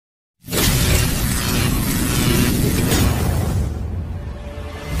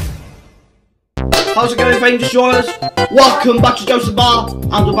how's it going, Fame Destroyers? Welcome back to Joseph Bar,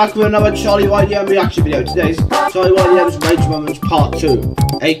 and we're back with another Charlie YDM reaction video. Today's Charlie YDM's Rage Moments Part 2,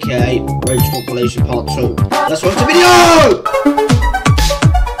 aka Rage Compilation Part 2. Let's watch the video!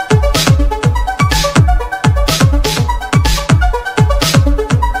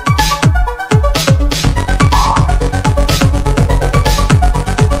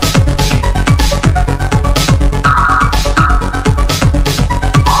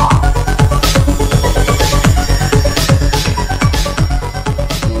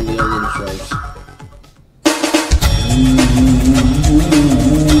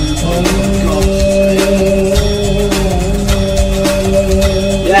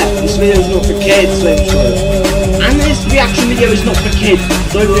 This video is not for kids, and this reaction video is not for kids.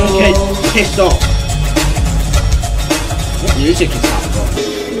 Don't be on kids pissed off. What music is that?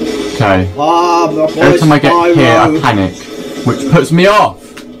 Okay. Oh, every time I get here, I panic, which puts me off.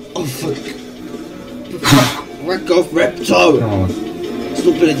 Oh fuck! Wreck off Repto.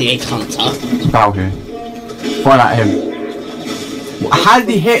 Stop being the 8 Hunter. It's Balgu. Fire at him. How did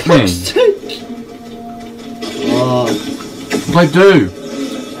he hit me? What did I do?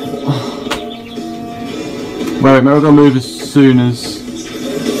 Wait, maybe I'm gonna move as soon as.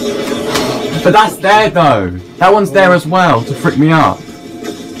 But that's there though. That one's there as well to frick me up.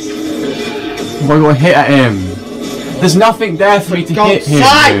 I got a hit at him. There's nothing there for me to hit him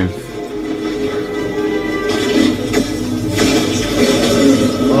with.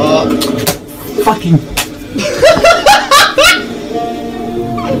 Fucking.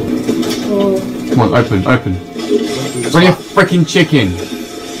 Come on, open. Bring a freaking chicken.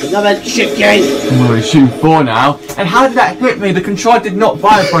 Another chicken! I'm already shooting 4 now. And how did that hit me? The controller did not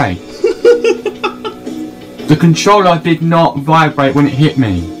vibrate. The controller did not vibrate when it hit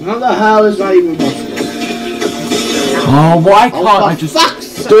me. How the hell is that even possible? Oh, why can't I just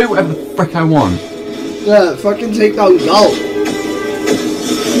do whatever the frick I want? Yeah, fucking take down gold.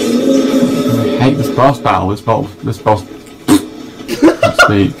 I hate this boss battle. This boss. Can't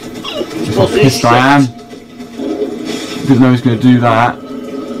speak. Just how pissed I am. Didn't know he was going to do that.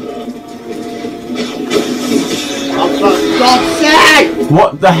 God's sake!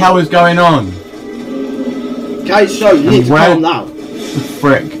 What the hell is going on? Okay, so you need to calm down. The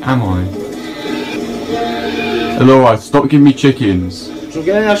frick am I? Hello, stop giving me chickens. So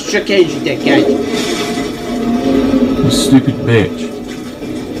get us chickens, you dickhead. You stupid bitch.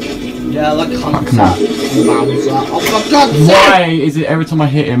 Yeah, like Hunter. Come on. Oh, for God's sake! Why is it every time I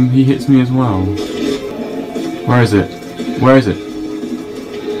hit him, he hits me as well? Where is it? Where is it?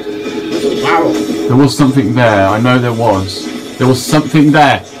 Barrel. There was something there. I know there was. There was something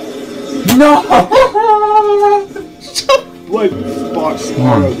there. No! Wait, come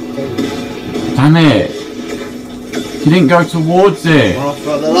on. Damn it. He didn't go towards it. Oh,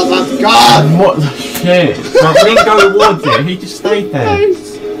 for the love of God! What the shit? No, he didn't go towards it. He just stayed there.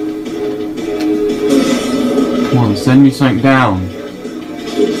 Come on, send me something down.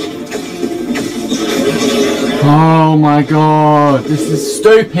 Oh my god. This is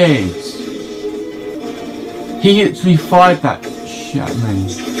stupid. He literally fired that shit at me.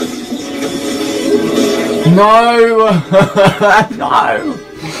 No! No!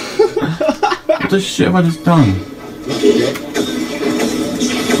 What the shit have I just done?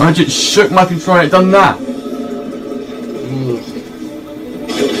 I just shook my controller and it done that.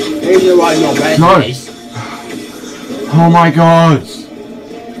 No! Oh my god!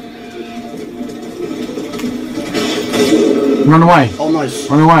 Run away! Almost.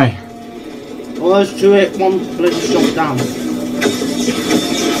 Run away! Almost to it, one bloody shot down.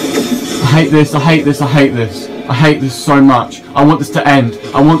 I hate this, I hate this, I hate this. I hate this so much. I want this to end.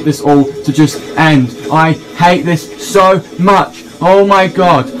 I want this all to just end. I hate this so much. Oh my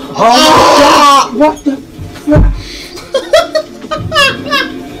god. Oh my god! What the fuck?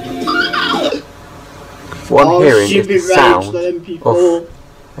 What I'm hearing is the sound of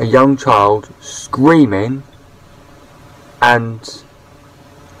a young child screaming and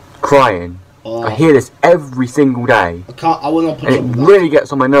crying. I hear this every single day. I will not put and up with it that. really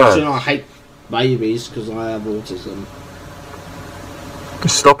gets on my nerves. You know, I hate babies because I have autism.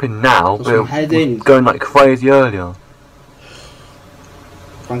 It's stopping now, but it was going like crazy earlier.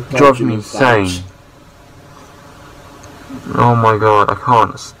 It drives me insane. Oh my god, I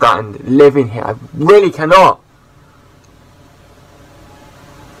can't stand living here. I really cannot.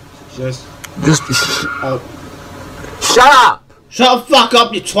 Just shut up! Shut the fuck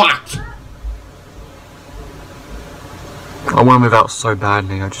up, you twat! I want to move out so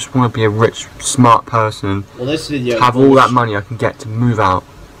badly. I just want to be a rich, smart person. Well, this video have all that money I can get to move out.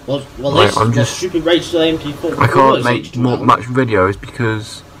 Well, like, I'm just stupid Rage to MP4. I can't make much videos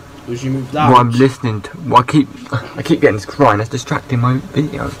because Because you moved that. What I'm listening to. Well, I keep getting this crying. That's distracting my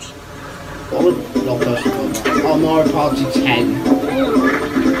videos. What was not first of all? Oh, Mario Party 10.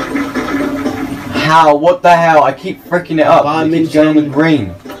 How? What the hell? I keep freaking it up. It keeps going on the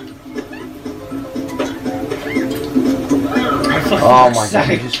green. Oh my god,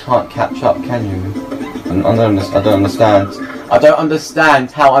 you just can't catch up, can you? I don't understand. I don't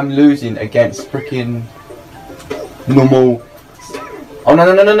understand how I'm losing against freaking normal. Oh no!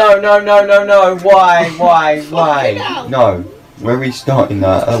 Why? No, we're restarting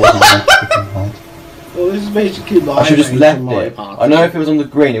that. That wasn't that freaking hard. Well, this is basically like I should just left it. I know if it was on the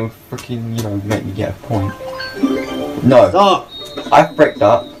green, it would freaking, you know, make me get a point. No. Stop. I fricked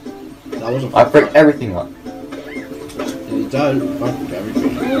up. That wasn't. I fricked everything up. You don't fuck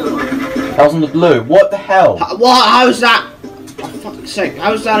everything. That was on the blue. What the hell? What? How's that? For fuck's sake,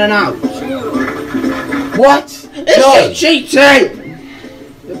 how's that an out? What? It's cheating!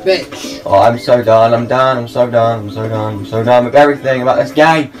 The bitch. Oh, I'm so done. I'm done. I'm so done. I'm so done. I'm so done with everything about this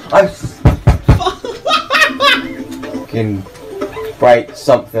game. I'm fucking break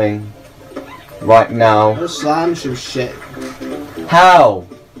something right now. I'll slam some shit. How?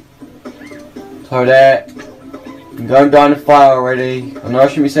 Toadette, I'm going down the fire already. I know I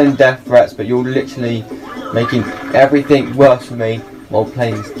shouldn't be sending death threats, but you're literally making everything worse for me while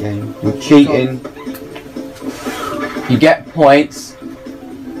playing this game. You're cheating. You get points,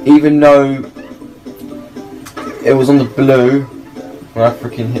 even though it was on the blue when I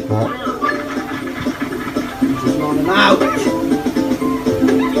freaking hit that. Just running out.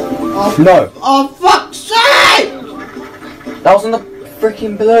 Oh, No. Oh, fuck's sake! That was on the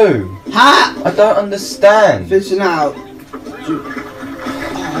freaking blue. Ha! I don't understand. Fizzing out.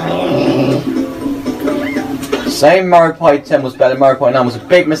 Saying Mario Party 10 was better than Mario Party 9 was a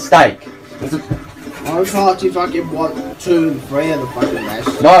big mistake. Mario Party fucking 1, 2, and 3 are the fucking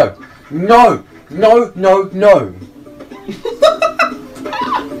best. No. No. No. No. No.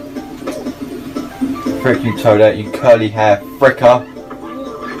 Frick you, Toadette, you curly hair fricker.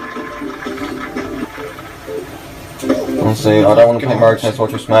 Honestly, I don't want to play Mario Tennis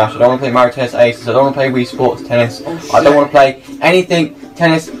Ultra Smash. I don't want to play Mario Tennis Aces. I don't want to play Wii Sports Tennis. Oh, I don't want to play anything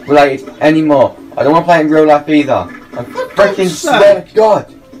tennis related anymore. I don't want to play it in real life either. I freaking swear to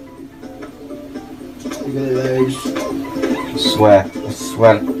God. Look at those. I swear.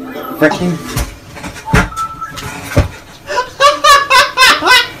 Freaking.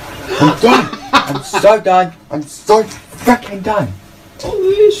 I'm done. I'm so done. I'm so freaking done.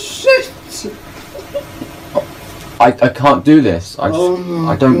 Holy shit! I can't do this. I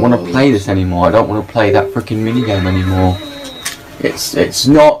don't want to God. play this anymore. I don't want to play that freaking minigame anymore. It's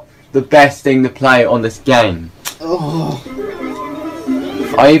not the best thing to play on this game. Oh.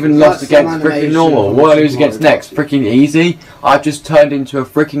 I even lost That's against some freaking animation normal. of What I lose Mario against next? Freaking easy? I've just turned into a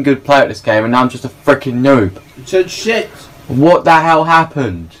freaking good player at this game and now I'm just a freaking noob. You said shit. What the hell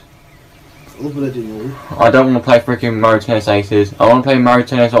happened? Oh, bloody no. I don't want to play freaking Mario Tennis Aces. I want to play Mario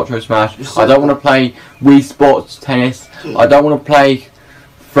Tennis Ultra Smash. You I said don't want to play Wii Sports Tennis. I don't want to play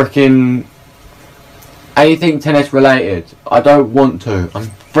freaking anything tennis related. I don't want to. I'm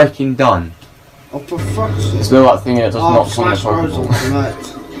freaking done. Oh, for fuck's sake. It's still that thing that does not sound Smash Bros. like Ultimate.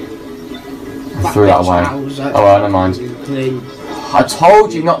 I threw that away. Oh well, never mind. Clean. I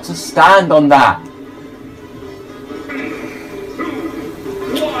told you not to stand on that.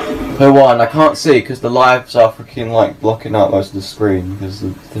 Who won? I can't see because the lives are freaking like blocking out most of the screen because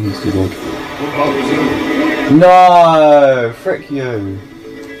the thing's too big. No! Frick you.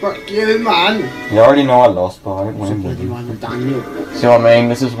 Fuck you, man. You already know I lost, but I didn't win. Bloody man, Daniel. See what I mean?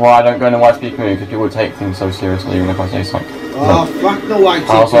 This is why I don't go in the white speaker mood because people take things so seriously even if I say something. Oh, fuck the white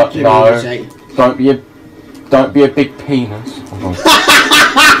I was like, ticket, no. Jimmy. Don't be a big penis.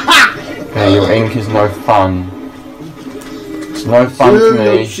 Okay, your ink is no fun. It's no fun to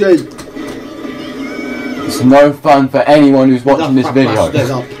me. It's no fun for anyone who's watching this video.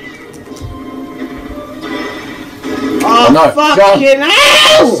 Oh, no, fucking I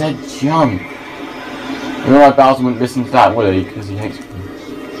hell! said jump. You know why Bowser wouldn't listen to that, will he? Because he hates me.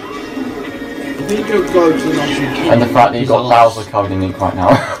 And the fact that you got Bowser covered in ink right now.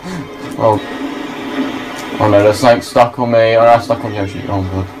 Well, oh no, there's something stuck on me. Oh, that's stuck on Yoshi. Oh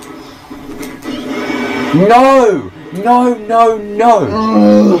god. No! No, no, no!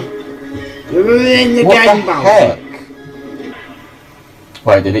 You're in the What game, the Bowser. heck?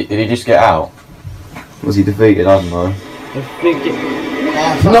 Wait, did he just get out? Was he defeated? I don't know. I think it...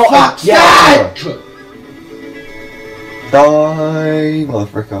 Oh, Not fuck's again! sake! Die,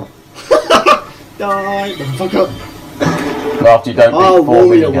 motherfucker. Die, motherfucker. After you don't beat 4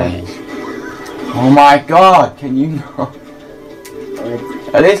 Warrior minigames. Oh my god, can you not?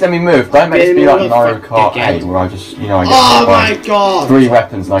 At least let me move. Don't make this be like Mario Kart Again. 8 where I just, you know, I get Oh my god! 3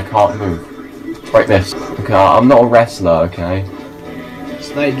 weapons and I can't move. Break this. Okay, I'm not a wrestler, okay?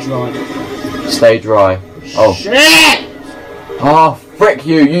 Stay dry. Stay dry. Oh. Shit! Oh, frick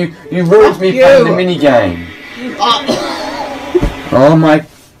you! You ruined me playing the minigame. Oh my...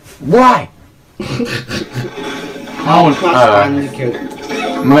 Why? How on earth?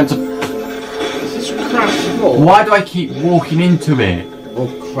 I'm meant to... Is this Crash 4? Why do I keep walking into it? Or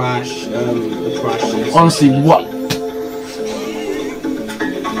Crash, the Crashes. Honestly, what?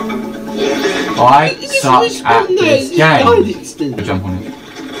 I suck at this game. Jump on it.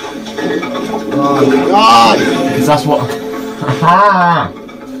 Oh my god! Because that's what...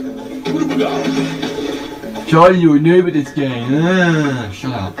 Charlie, you're new with this game.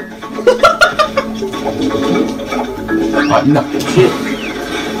 Shut up. No. Shit.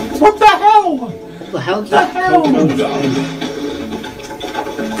 What the hell? What the hell?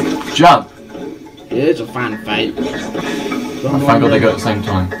 Jump. Here's a fan fight. Oh, thank God they go at the same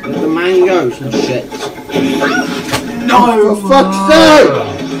time. The mangoes and shit. No! For fuck's sake!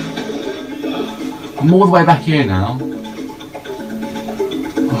 I'm all the way back here now.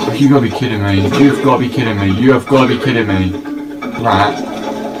 Oh, you gotta be kidding me. You've gotta be kidding me. You have gotta be kidding me. Rat.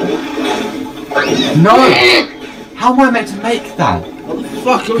 No! How am I meant to make that? What the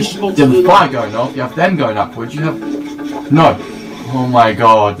fuck are we supposed to You do? have the fire going off, you have them going upwards, you have... No! Oh my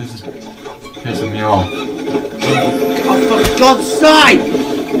god, this is pissing me off. Oh, for God's sake!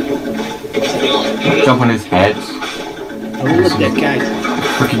 Jump on his head. I'm a dickhead.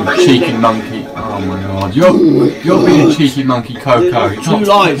 Freaking cheeky monkey. Oh my god. You're being a cheeky monkey, Coco. You Two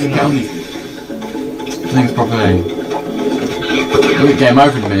lives get on these things properly. We'll get game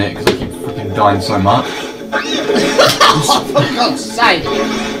over in a minute because I keep freaking dying so much. Oh, for God's sake!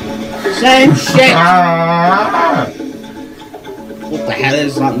 Same shit! What the hell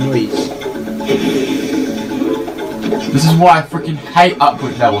is that noise? This is why I freaking hate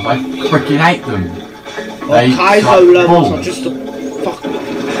upward levels. I freaking hate them. They Kaizo levels balls. are just a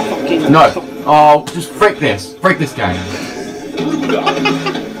fucking... No. Oh, just frick this. Frick this game.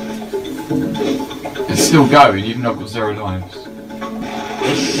 It's still going, even though I've got 0 lives.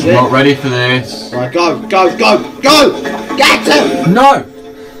 I'm not ready for this. Right, go! Get him! No!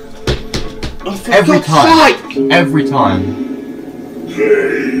 Oh, for Every God's time. sake! Every time.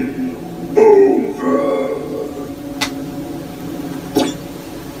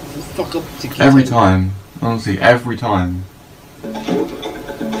 Fuck up to Every time. Honestly, every time.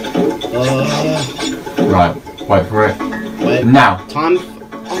 Right, wait for it. Wait. Now. Time.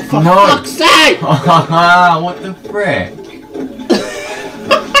 Oh, for No. fuck's sake! What the frick?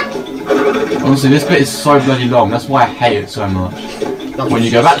 Honestly, this bit is so bloody long. That's why I hate it so much. When you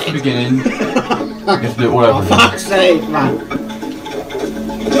go back to the beginning, you have to do it all over For again. fuck's sake, man.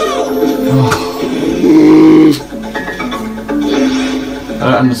 I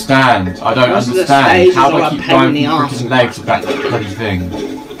don't understand. I don't Most of the understand. stages How do are I a keep pain in going the from arse. freaking legs of that bloody thing?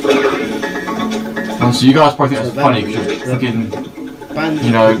 Honestly, you guys probably think that's funny because you're freaking,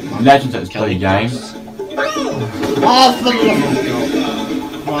 you know, legends at this bloody game. Oh, for the love of God.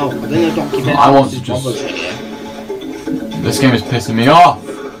 Well, I think a documentary I want to just... This game is pissing me off.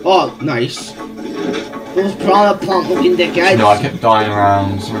 Oh, nice. Those piranha plant looking dickheads. No, I kept dying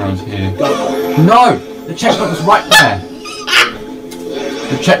around. Someone was here. Go. No! The checkpoint was right there.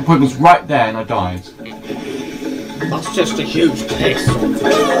 The checkpoint was right there and I died. That's just a huge piss.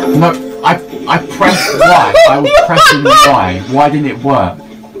 No, I pressed Y. I was pressing Y. Why didn't it work?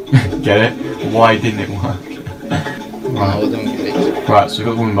 Get it? Why didn't it work? Right, I don't get it. Right, so we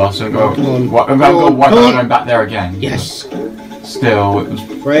got the woman bus, so Come on. I'm going back there again. Yes. Still, it was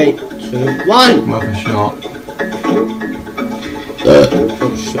 3, 2, 1. worth a shot.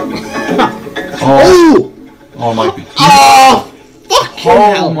 Oh shit. Oh! Oh my god. Oh! Fucking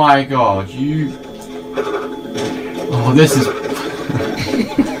hell. Oh my god, you... Oh, this is...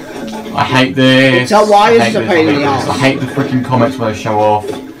 I hate this. Tell why I it's hate a this, pain in I hate the this. arse. I hate the freaking comments where they show off.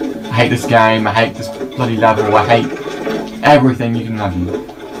 I hate this game, I hate this bloody level, I hate everything you can imagine.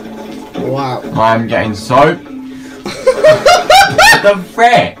 Wow. I'm getting so... What the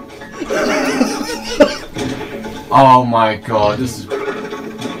frick? Oh my god, this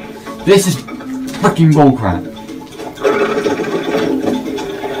is freaking bullcrap.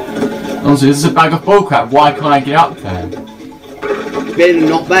 Honestly, this is a bag of bullcrap. Why can't I get up there? Being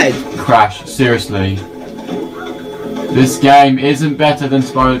not bad. Crash, seriously. This game isn't better than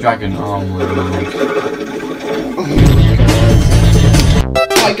Spyro the Dragon. Oh my god.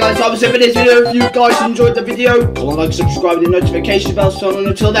 Alright guys, that was it for this video. If you guys enjoyed the video, go on, like, subscribe with the notification bell on.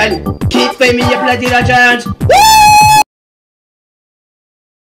 Until then, keep faming your bloody legends. Woo!